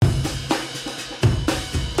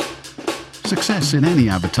Success in any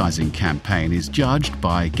advertising campaign is judged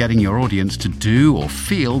by getting your audience to do or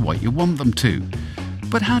feel what you want them to.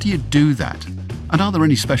 But how do you do that? And are there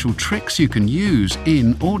any special tricks you can use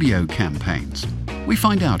in audio campaigns? We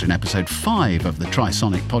find out in episode 5 of the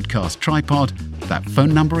Trisonic podcast Tripod. That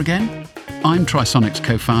phone number again? I'm Trisonic's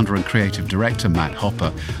co-founder and creative director, Matt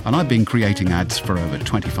Hopper, and I've been creating ads for over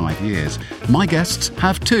 25 years. My guests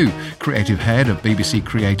have too: creative head of BBC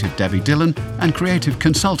Creative, Debbie Dillon, and creative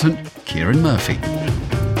consultant, Kieran Murphy.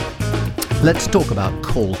 Let's talk about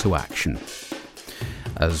call to action.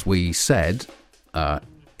 As we said,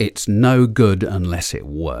 it's no good unless it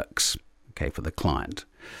works, okay, for the client.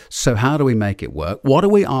 So how do we make it work? What do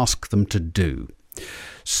we ask them to do?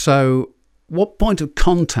 So what point of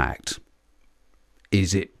contact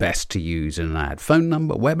is it best to use in an ad? Phone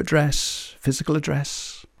number, web address, physical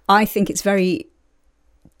address? I think it's very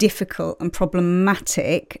difficult and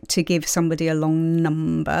problematic to give somebody a long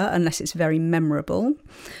number unless it's very memorable.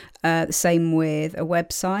 The same with a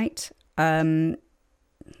website.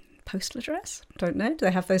 Postal address? Don't know. Do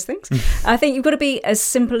they have those things? I think you've got to be as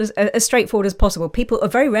simple as straightforward as possible. People are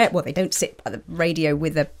very rare. Well, they don't sit by the radio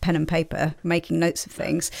with a pen and paper making notes of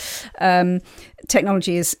things.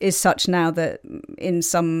 Technology is such now that in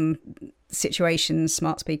some situations,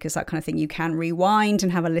 smart speakers, that kind of thing, you can rewind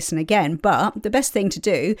and have a listen again. But the best thing to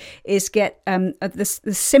do is get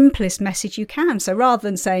the simplest message you can. So rather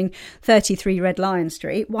than saying 33 Red Lion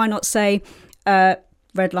Street, why not say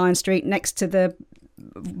Red Lion Street next to the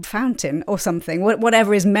fountain or something,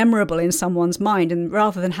 whatever is memorable in someone's mind. And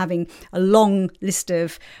rather than having a long list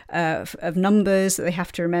of numbers that they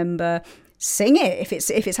have to remember, sing it. If it's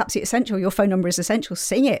absolutely essential, your phone number is essential,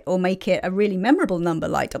 sing it, or make it a really memorable number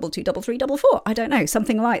like 223344. I don't know,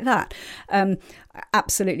 something like that.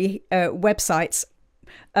 Absolutely, websites,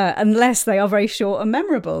 unless they are very short and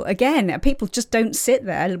memorable. Again, people just don't sit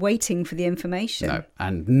there waiting for the information. No,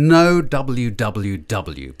 and no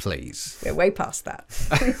www, please. We're way past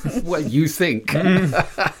that. Well, you think.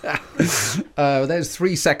 There's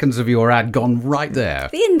 3 seconds of your ad gone right there.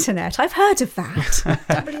 The internet, I've heard of that.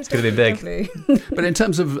 It's going to be big. But in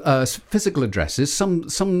terms of physical addresses,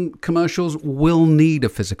 some commercials will need a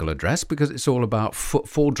physical address because it's all about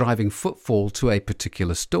driving footfall to a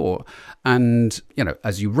particular store. And, you know,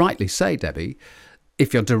 as you rightly say, Debbie,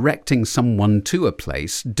 if you're directing someone to a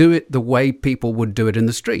place, do it the way people would do it in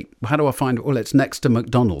the street. How do I find it? Well, it's next to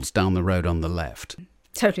McDonald's down the road on the left.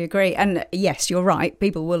 Totally agree. And yes, you're right.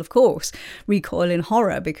 People will, of course, recoil in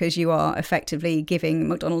horror because you are effectively giving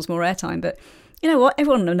McDonald's more airtime. But you know what?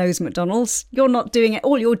 Everyone knows McDonald's. You're not doing it.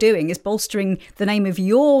 All you're doing is bolstering the name of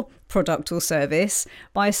your product or service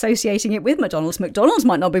by associating it with McDonald's. McDonald's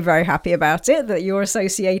might not be very happy about it, that you're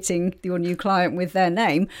associating your new client with their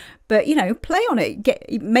name. But, you know, play on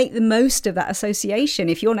it. Make the most of that association.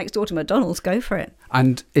 If you're next door to McDonald's, go for it.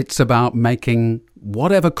 And it's about making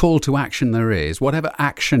whatever call to action there is, whatever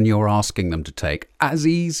action you're asking them to take, as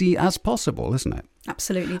easy as possible, isn't it?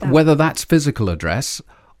 Absolutely. That. Whether that's physical address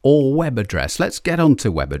or web address. Let's get on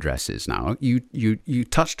to web addresses now. You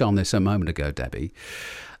touched on this a moment ago, Debbie.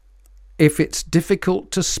 If it's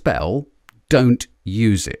difficult to spell, don't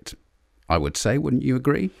use it, I would say. Wouldn't you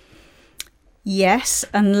agree? Yes,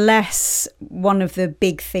 unless one of the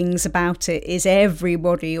big things about it is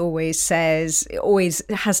everybody always has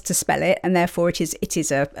to spell it, and therefore it is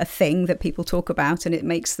a thing that people talk about, and it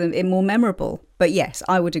makes it more memorable. But yes,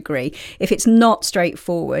 I would agree. If it's not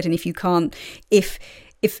straightforward, and if you can't, if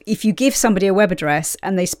you give somebody a web address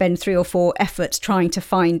and they spend 3 or 4 efforts trying to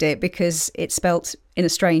find it because it's spelt in a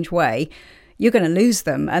strange way, you're going to lose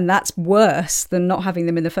them. And that's worse than not having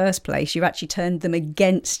them in the first place. You've actually turned them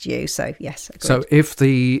against you. So, yes. Agreed. So if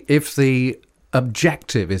the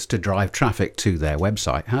objective is to drive traffic to their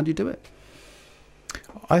website, how do you do it?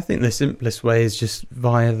 I think the simplest way is just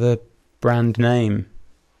via the brand name.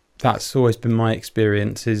 That's always been my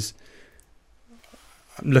experience, is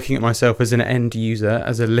looking at myself as an end user,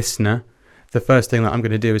 as a listener. The first thing that I'm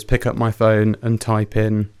going to do is pick up my phone and type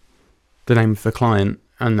in the name of the client,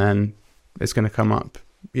 and then it's going to come up,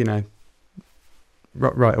 you know,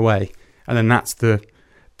 right away. And then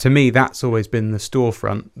to me, that's always been the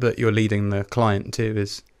storefront that you're leading the client to,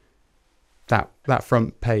 is that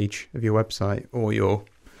front page of your website or your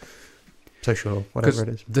social, whatever it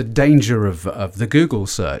is. The danger of the Google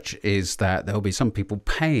search is that there'll be some people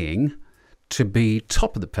paying to be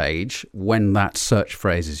top of the page when that search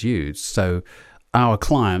phrase is used. So our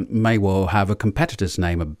client may well have a competitor's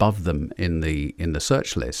name above them in the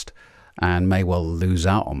search list, and may well lose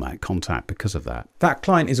out on that contact because of that. That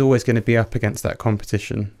client is always going to be up against that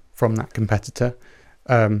competition from that competitor.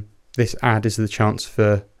 This ad is the chance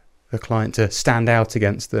for the client to stand out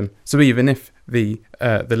against them. So even if the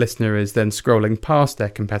listener is then scrolling past their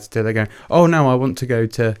competitor, they're going, oh no, I want to go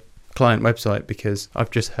to client website because I've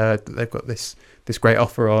just heard that they've got this great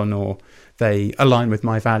offer on, or they align with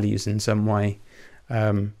my values in some way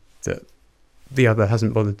that the other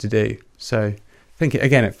hasn't bothered to do. So I think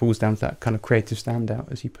it falls down to that kind of creative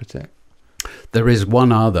standout, as you put it. There is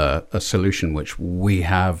one other solution which we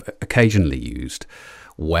have occasionally used,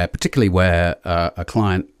 particularly where a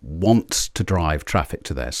client wants to drive traffic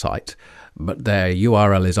to their site, but their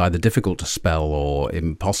URL is either difficult to spell or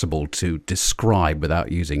impossible to describe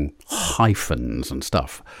without using hyphens and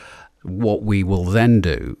stuff. What we will then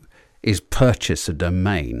do is purchase a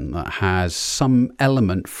domain that has some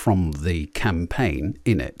element from the campaign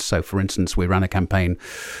in it. So, for instance, we ran a campaign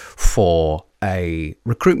for a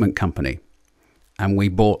recruitment company, and we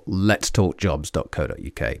bought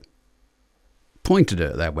letstalkjobs.co.uk, pointed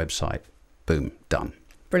it at their website, boom, done.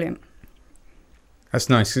 Brilliant. That's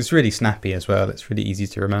nice. It's really snappy as well. It's really easy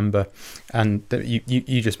to remember. And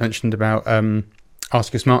you just mentioned about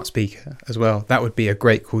Ask Your Smart Speaker as well. That would be a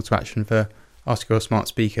great call to action for Ask Your Smart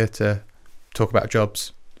Speaker to talk about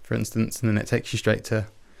jobs, for instance, and then it takes you straight to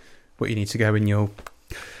what you need to go in your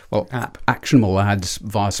app. Actionable ads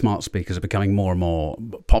via smart speakers are becoming more and more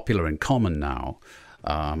popular and common now,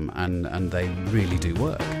 and they really do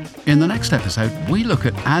work. In the next episode, we look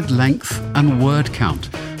at ad length and word count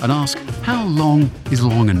and ask, how long is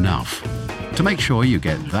long enough? To make sure you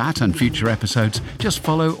get that and future episodes, just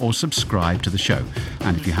follow or subscribe to the show.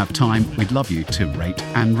 And if you have time, we'd love you to rate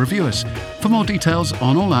and review us. For more details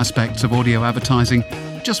on all aspects of audio advertising,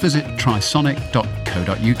 just visit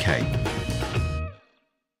trisonic.co.uk.